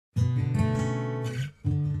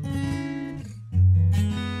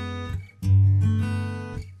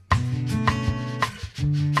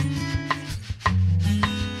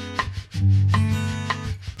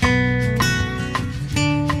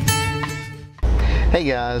Hey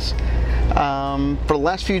guys, for the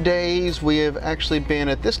last few days we have actually been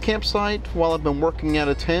at this campsite while I've been working out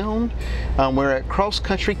of town. We're at Cross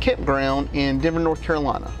Country Campground in Denver, North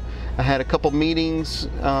Carolina. I had a couple meetings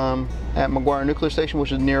at McGuire Nuclear Station,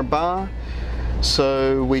 which is nearby.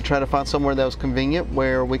 So we try to find somewhere that was convenient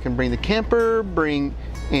where we can bring the camper, bring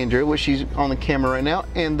Andrew, which she's on the camera right now,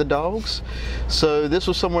 and the dogs. So this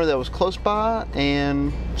was somewhere that was close by,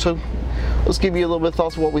 and so let's give you a little bit of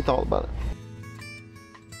thoughts of what we thought about it.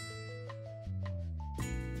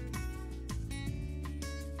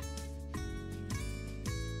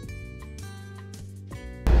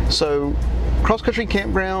 So Cross Country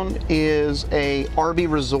Campground is a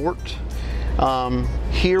RV resort.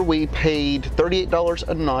 Here we paid $38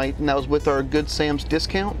 a night, and that was with our Good Sam's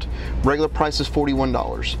discount. Regular price is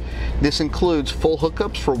 $41. This includes full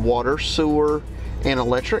hookups for water, sewer, and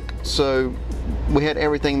electric. So we had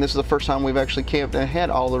everything. This is the first time we've actually camped and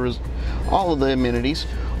had all of the amenities.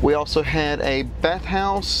 We also had a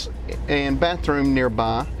bathhouse and bathroom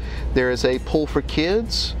nearby. There is a pool for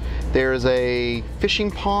kids. There is a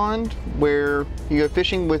fishing pond where you go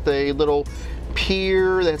fishing with a little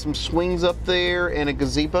pier that has some swings up there and a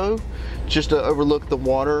gazebo just to overlook the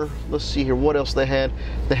water. Let's see here what else they had.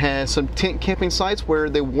 They had some tent camping sites where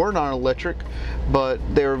they were not electric, but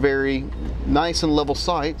they were very nice and level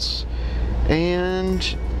sites. And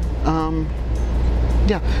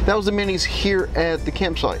yeah, that was the amenities here at the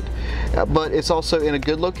campsite. But it's also in a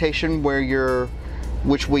good location where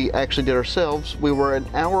which we actually did ourselves. We were an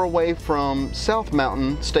hour away from South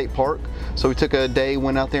Mountain State Park, so we took a day,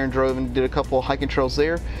 went out there and drove and did a couple of hiking trails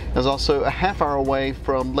there. It was also a half hour away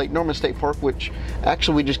from Lake Norman State Park, which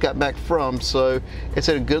actually we just got back from, so it's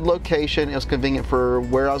at a good location. It was convenient for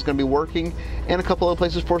where I was going to be working and a couple of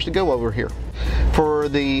places for us to go over here. For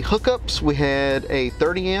the hookups, we had a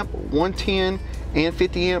 30 amp, 110, and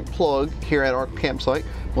 50 amp plug here at our campsite.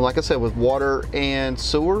 Well, like I said, with water and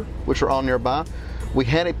sewer, which are all nearby. We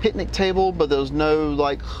had a picnic table, but there was no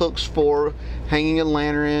like hooks for hanging a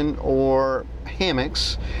lantern or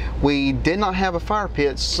hammocks. We did not have a fire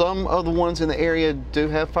pit. Some of the ones in the area do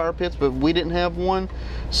have fire pits, but we didn't have one.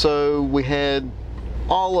 So we had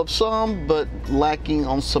all of some, but lacking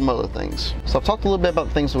on some other things. So I've talked a little bit about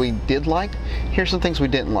the things that we did like. Here's some things we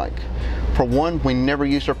didn't like. For one, we never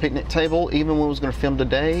used our picnic table, even when we was going to film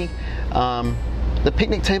today. The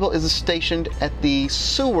picnic table is stationed at the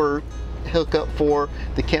sewer hookup for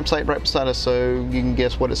the campsite right beside us, so you can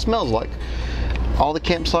guess what it smells like. All the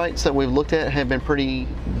campsites that we've looked at have been pretty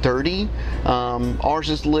dirty. Ours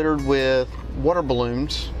is littered with water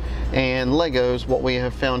balloons and Legos, what we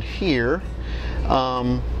have found here.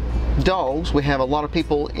 Dogs, we have a lot of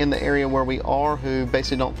people in the area where we are who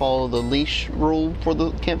basically don't follow the leash rule for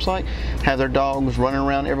the campsite, have their dogs running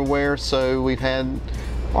around everywhere. So we've had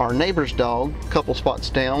our neighbor's dog, a couple spots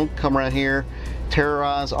down, come around here,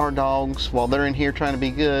 terrorize our dogs while they're in here trying to be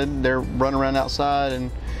good. They're running around outside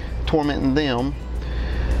and tormenting them.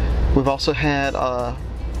 We've also had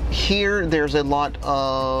here there's a lot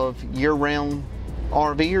of year-round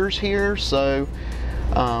RVers here, so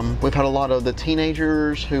we've had a lot of the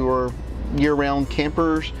teenagers who are year-round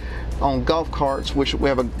campers on golf carts, which we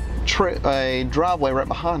have a driveway right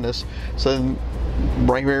behind us. So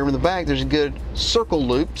right here in the back there's a good circle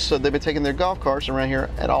loop, so they've been taking their golf carts around here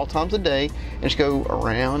at all times of day and just go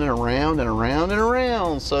around and around and around and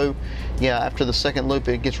around. So yeah, after the second loop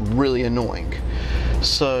it gets really annoying.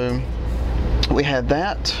 So we had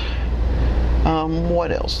that.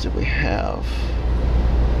 What else did we have?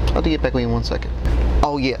 I'll have to get back with you in 1 second.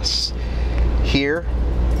 Oh yes, here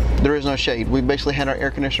there is no shade. We basically had our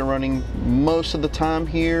air conditioner running most of the time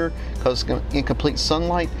here because it's in complete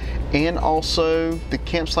sunlight, and also the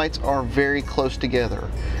campsites are very close together.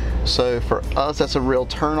 So for us that's a real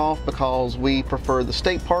turn off because we prefer the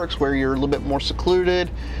state parks where you're a little bit more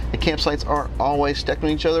secluded. The campsites aren't always stacked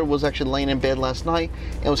on each other. Was actually laying in bed last night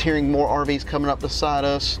and was hearing more RVs coming up beside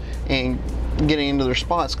us and getting into their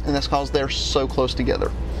spots, and that's because they're so close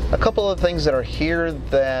together. A couple of things that are here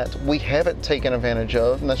that we haven't taken advantage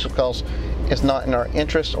of, and that's because it's not in our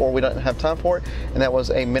interest or we don't have time for it, and that was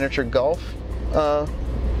a miniature golf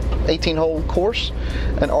 18-hole course,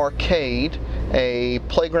 an arcade, a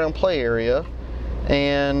playground play area,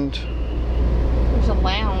 and there's a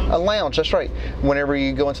lounge. A lounge, that's right. Whenever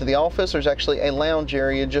you go into the office, there's actually a lounge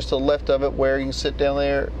area just to the left of it where you can sit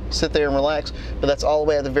there and relax, but that's all the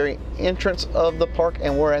way at the very entrance of the park,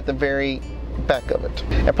 and we're at the very back of it.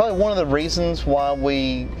 And probably one of the reasons why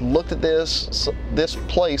we looked at this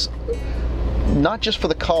place, not just for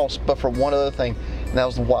the cost, but for one other thing, and that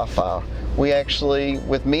was the Wi-Fi. we actually,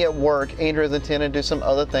 with me at work, Andrew was intending to do some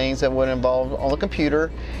other things that would involve on the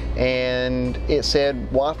computer, and it said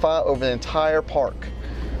Wi-Fi over the entire park.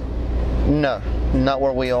 No, not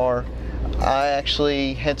where we are. I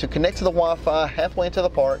actually had to connect to the Wi-Fi halfway into the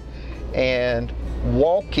park, and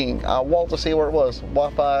I walked to see where it was.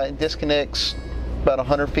 Wi-Fi disconnects about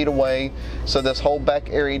 100 feet away, so this whole back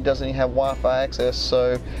area doesn't even have Wi-Fi access.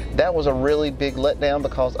 So that was a really big letdown,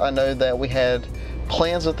 because I know that we had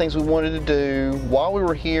plans of things we wanted to do while we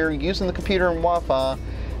were here using the computer and Wi-Fi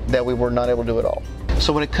that we were not able to do at all.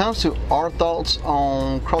 So when it comes to our thoughts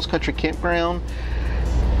on Cross Country Campground,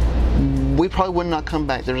 we probably would not come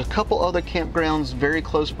back. There's a couple other campgrounds very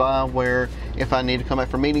close by where if I need to come back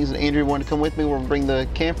for meetings and Andrew wanted to come with me, we'll bring the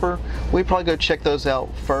camper, we'd probably go check those out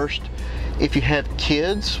first. If you have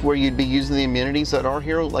kids where you'd be using the amenities that are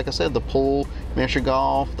here, like I said, the pool, miniature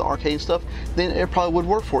golf, the arcade stuff, then it probably would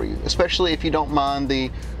work for you, especially if you don't mind the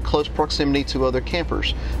close proximity to other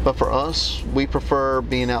campers. But for us, we prefer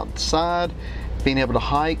being outside, being able to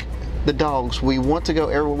hike. The dogs, we want to go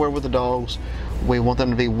everywhere with the dogs. We want them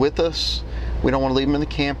to be with us. We don't want to leave them in the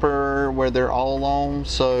camper where they're all alone.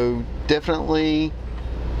 So definitely,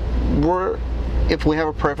 if we have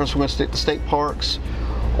a preference, we're going to stick to state parks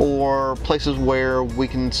or places where we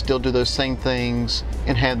can still do those same things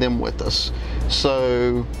and have them with us.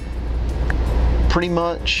 So pretty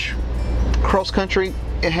much cross country,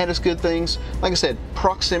 it had its good things. Like I said,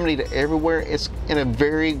 proximity to everywhere. It's in a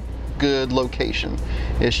very good location.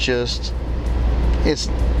 It's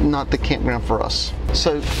not the campground for us.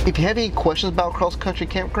 So if you have any questions about Cross Country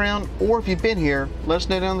Campground, or if you've been here, let us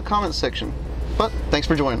know down in the comments section. But thanks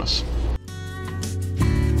for joining us.